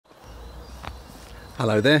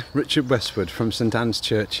Hello there, Richard Westwood from St Anne's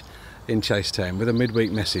Church in Chasetown with a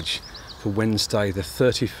midweek message for Wednesday the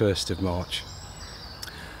 31st of March.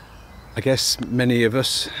 I guess many of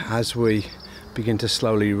us, as we begin to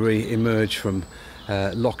slowly re-emerge from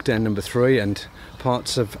lockdown number 3 and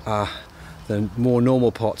parts of the more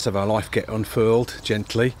normal parts of our life get unfurled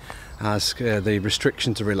gently as the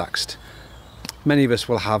restrictions are relaxed, many of us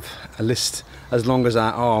will have a list as long as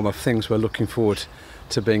our arm of things we're looking forward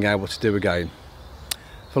to being able to do again.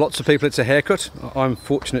 For lots of people it's a haircut. I'm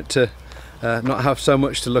fortunate to not have so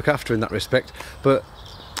much to look after in that respect, but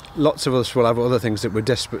lots of us will have other things that we're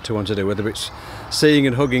desperate to want to do, whether it's seeing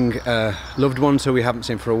and hugging loved ones who we haven't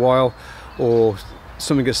seen for a while, or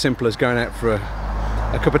something as simple as going out for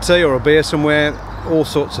a cup of tea or a beer somewhere, all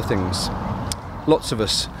sorts of things. Lots of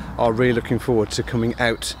us are really looking forward to coming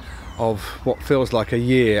out of what feels like a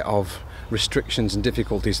year of restrictions and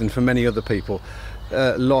difficulties, and for many other people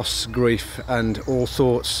loss, grief and all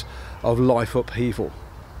sorts of life upheaval.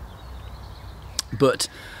 But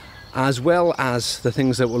as well as the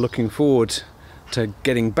things that we're looking forward to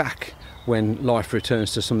getting back when life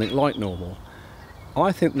returns to something like normal,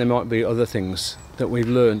 I think there might be other things that we've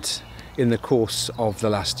learnt in the course of the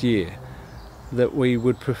last year that we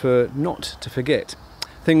would prefer not to forget.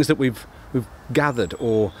 Things that we've gathered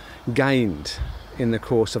or gained in the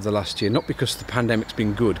course of the last year, not because the pandemic's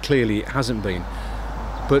been good, clearly it hasn't been,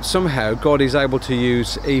 but somehow God is able to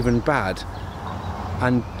use even bad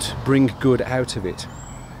and bring good out of it.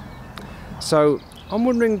 So I'm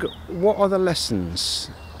wondering, what are the lessons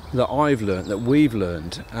that I've learned, that we've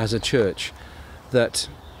learned as a church, that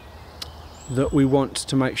we want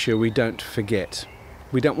to make sure we don't forget.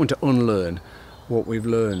 We don't want to unlearn what we've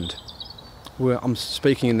learned. I'm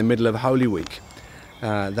speaking in the middle of Holy Week,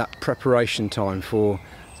 that preparation time for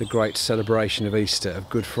the great celebration of Easter, of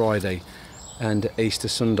Good Friday and Easter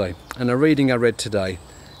Sunday. And a reading I read today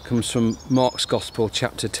comes from Mark's Gospel,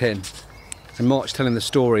 chapter 10. And Mark's telling the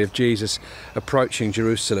story of Jesus approaching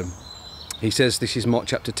Jerusalem. He says, this is Mark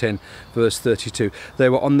chapter 10, verse 32. They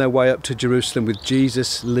were on their way up to Jerusalem with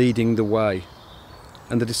Jesus leading the way.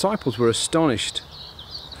 And the disciples were astonished,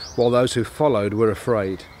 while those who followed were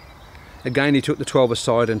afraid. Again he took the 12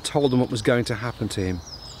 aside and told them what was going to happen to him.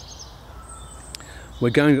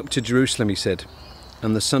 We're going up to Jerusalem, he said,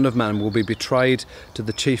 and the Son of Man will be betrayed to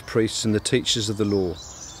the chief priests and the teachers of the law.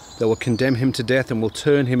 They will condemn him to death and will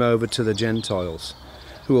turn him over to the Gentiles,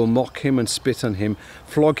 who will mock him and spit on him,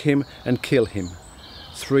 flog him and kill him.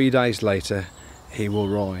 3 days later he will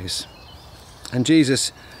rise. And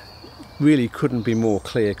Jesus really couldn't be more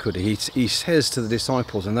clear, could he? He says to the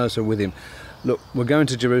disciples and those who are with him, look, we're going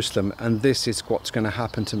to Jerusalem and this is what's going to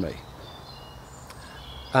happen to me.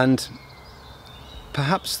 And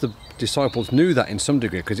perhaps the disciples knew that in some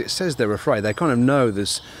degree, because it says they're afraid. They kind of know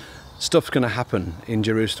there's stuff's going to happen in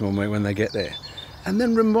Jerusalem when they get there. And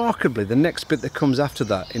then remarkably, the next bit that comes after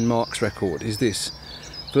that in Mark's record is this.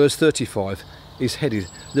 Verse 35 is headed,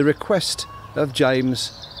 the request of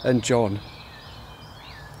James and John.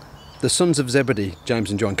 The sons of Zebedee, James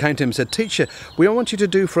and John, came to him and said, Teacher, we want you to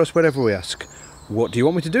do for us whatever we ask. What do you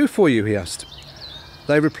want me to do for you? He asked.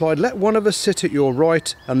 They replied, let one of us sit at your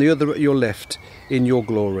right and the other at your left in your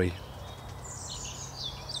glory.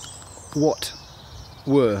 What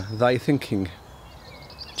were they thinking?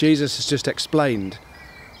 Jesus has just explained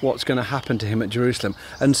what's going to happen to him at Jerusalem,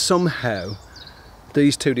 and somehow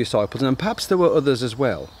these two disciples, and perhaps there were others as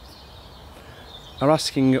well, are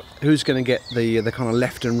asking who's going to get the kind of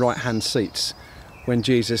left and right hand seats when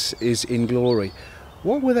Jesus is in glory.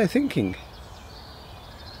 What were they thinking?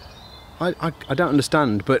 I don't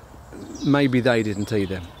understand, but maybe they didn't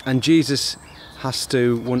either. And Jesus has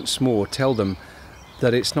to once more tell them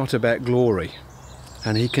that it's not about glory.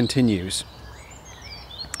 And he continues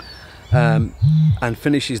and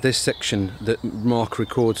finishes this section that Mark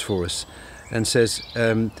records for us and says,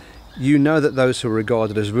 you know that those who are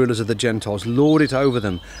regarded as rulers of the Gentiles lord it over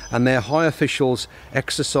them, and their high officials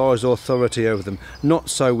exercise authority over them.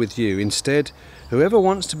 Not so with you. Instead, whoever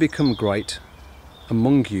wants to become great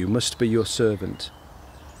among you must be your servant.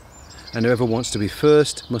 And whoever wants to be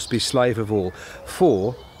first must be slave of all.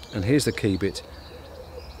 For, and here's the key bit,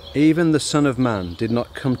 even the Son of Man did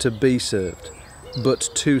not come to be served, but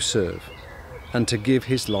to serve, and to give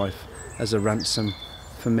his life as a ransom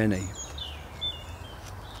for many.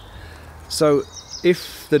 So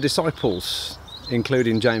if the disciples,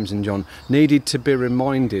 including James and John, needed to be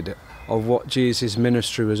reminded of what Jesus'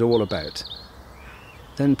 ministry was all about,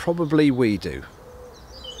 then probably we do.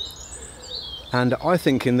 And I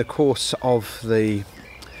think in the course of the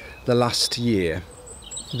last year,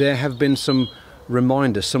 there have been some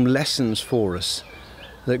reminders, some lessons for us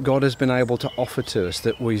that God has been able to offer to us,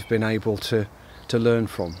 that we've been able to learn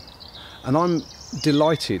from. And I'm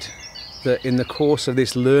delighted that in the course of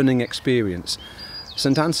this learning experience,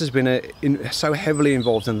 St Anne's has been so heavily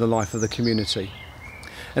involved in the life of the community.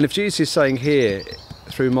 And if Jesus is saying here,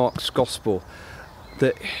 through Mark's Gospel,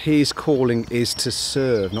 that his calling is to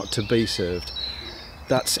serve, not to be served,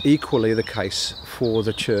 that's equally the case for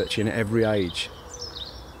the church in every age.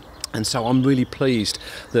 And so I'm really pleased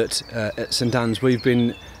that at St Anne's we've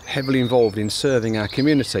been heavily involved in serving our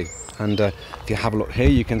community. And if you have a look here,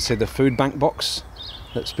 you can see the food bank box.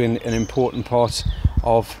 That's been an important part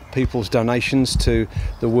of people's donations to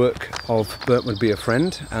the work of Burnt Would Be a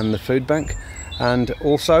Friend and the food bank. And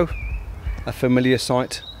also a familiar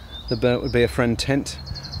sight, the Burnt Would Be a Friend tent,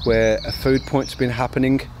 where a food point's been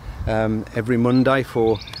happening every Monday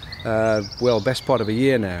for, well, best part of a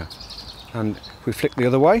year now. And if we flick the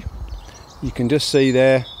other way, you can just see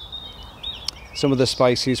there some of the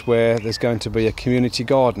spaces where there's going to be a community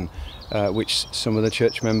garden, which some of the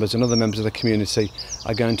church members and other members of the community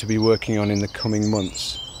are going to be working on in the coming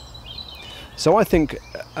months. So I think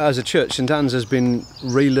as a church, St Anne's has been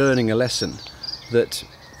relearning a lesson that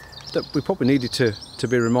we probably needed to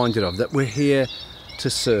be reminded of, that we're here to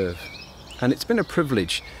serve. And it's been a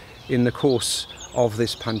privilege in the course of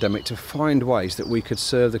this pandemic to find ways that we could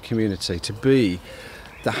serve the community, to be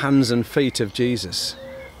the hands and feet of Jesus,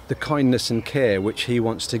 the kindness and care which he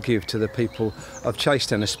wants to give to the people of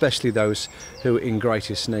Chasetown, especially those who are in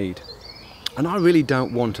greatest need. And I really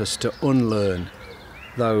don't want us to unlearn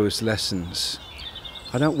those lessons.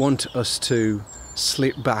 I don't want us to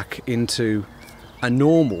slip back into a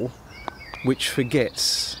normal which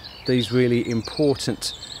forgets these really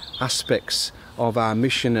important aspects of our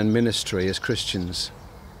mission and ministry as Christians.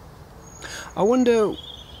 I wonder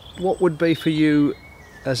what would be for you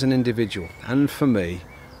as an individual, and for me,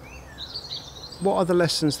 what are the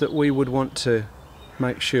lessons that we would want to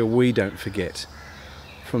make sure we don't forget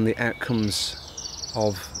from the outcomes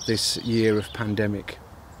of this year of pandemic?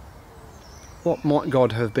 What might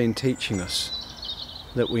God have been teaching us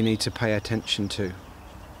that we need to pay attention to?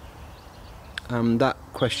 That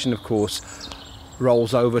question, of course,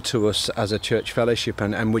 rolls over to us as a church fellowship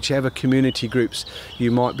and whichever community groups you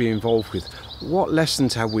might be involved with. What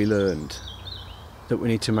lessons have we learned that we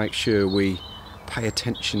need to make sure we pay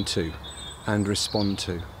attention to and respond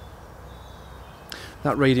to?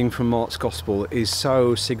 That reading from Mark's Gospel is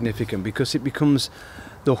so significant because it becomes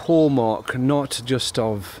the hallmark not just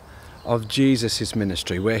of Jesus'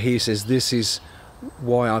 ministry, where he says, this is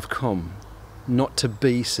why I've come, not to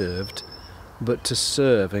be served, but to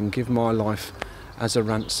serve and give my life as a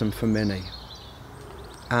ransom for many.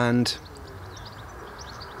 And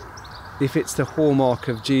if it's the hallmark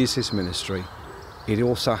of Jesus' ministry, it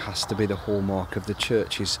also has to be the hallmark of the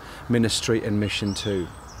church's ministry and mission too.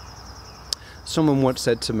 Someone once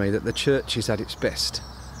said to me that the church is at its best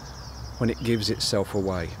when it gives itself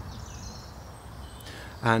away.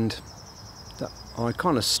 And I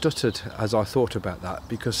kind of stuttered as I thought about that,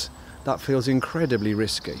 because that feels incredibly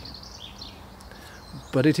risky.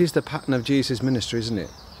 But it is the pattern of Jesus' ministry, isn't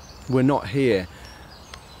it? We're not here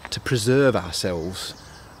to preserve ourselves,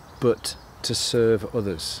 but to serve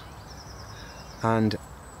others. And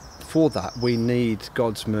for that we need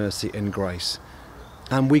God's mercy and grace.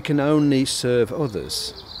 And we can only serve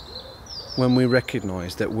others when we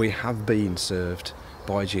recognise that we have been served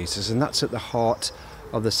by Jesus. And that's at the heart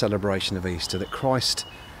of the celebration of Easter, that Christ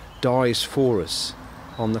dies for us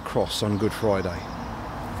on the cross on Good Friday,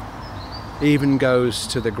 even goes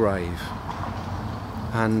to the grave.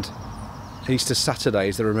 And Easter Saturday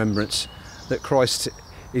is the remembrance that Christ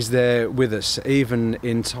is there with us, even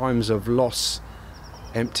in times of loss,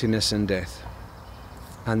 emptiness and death.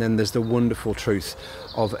 And then there's the wonderful truth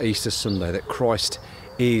of Easter Sunday, that Christ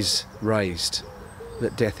is raised,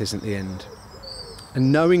 that death isn't the end.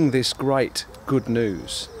 And knowing this great good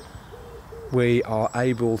news, we are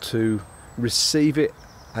able to receive it,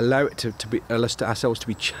 allow ourselves to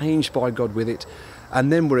be changed by God with it,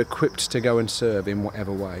 and then we're equipped to go and serve in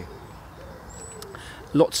whatever way.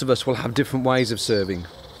 Lots of us will have different ways of serving.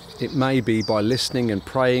 It may be by listening and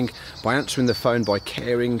praying, by answering the phone, by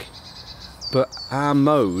caring, but our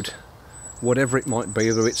mode, whatever it might be,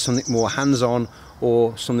 whether it's something more hands-on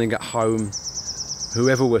or something at home,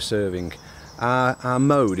 whoever we're serving, our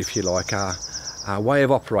mode, if you like, our way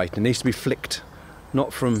of operating needs to be flicked,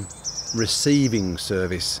 not from receiving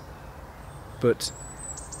service, but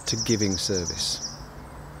to giving service.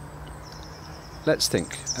 Let's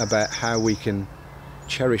think about how we can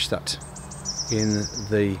cherish that in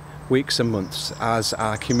the weeks and months as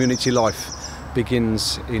our community life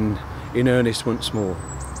begins in earnest once more.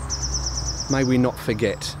 may we not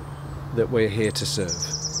forget that we're here to serve.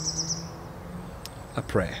 A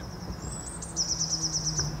prayer.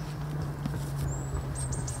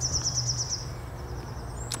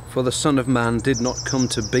 For the Son of Man did not come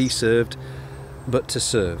to be served, but to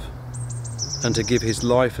serve, and to give his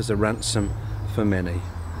life as a ransom for many.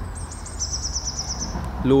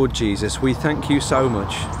 Lord Jesus, we thank you so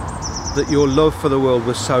much that your love for the world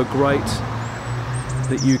was so great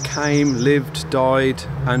that you came, lived, died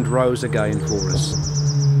and rose again for us.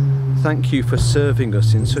 Thank you for serving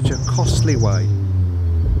us in such a costly way.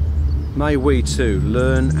 May we too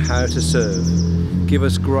learn how to serve. Give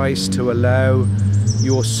us grace to allow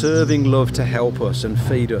your serving love to help us and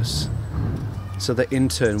feed us, so that in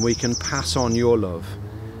turn we can pass on your love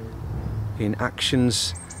in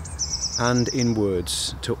actions and in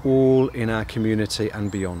words to all in our community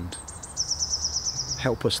and beyond.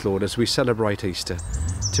 Help us, Lord, as we celebrate Easter,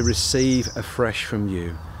 to receive afresh from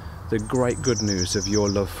you the great good news of your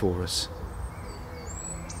love for us.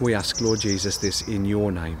 We ask, Lord Jesus, this in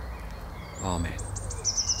your name. Amen.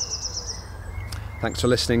 Thanks for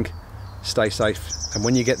listening. Stay safe, and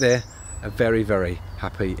when you get there, a very, very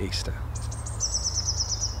happy Easter.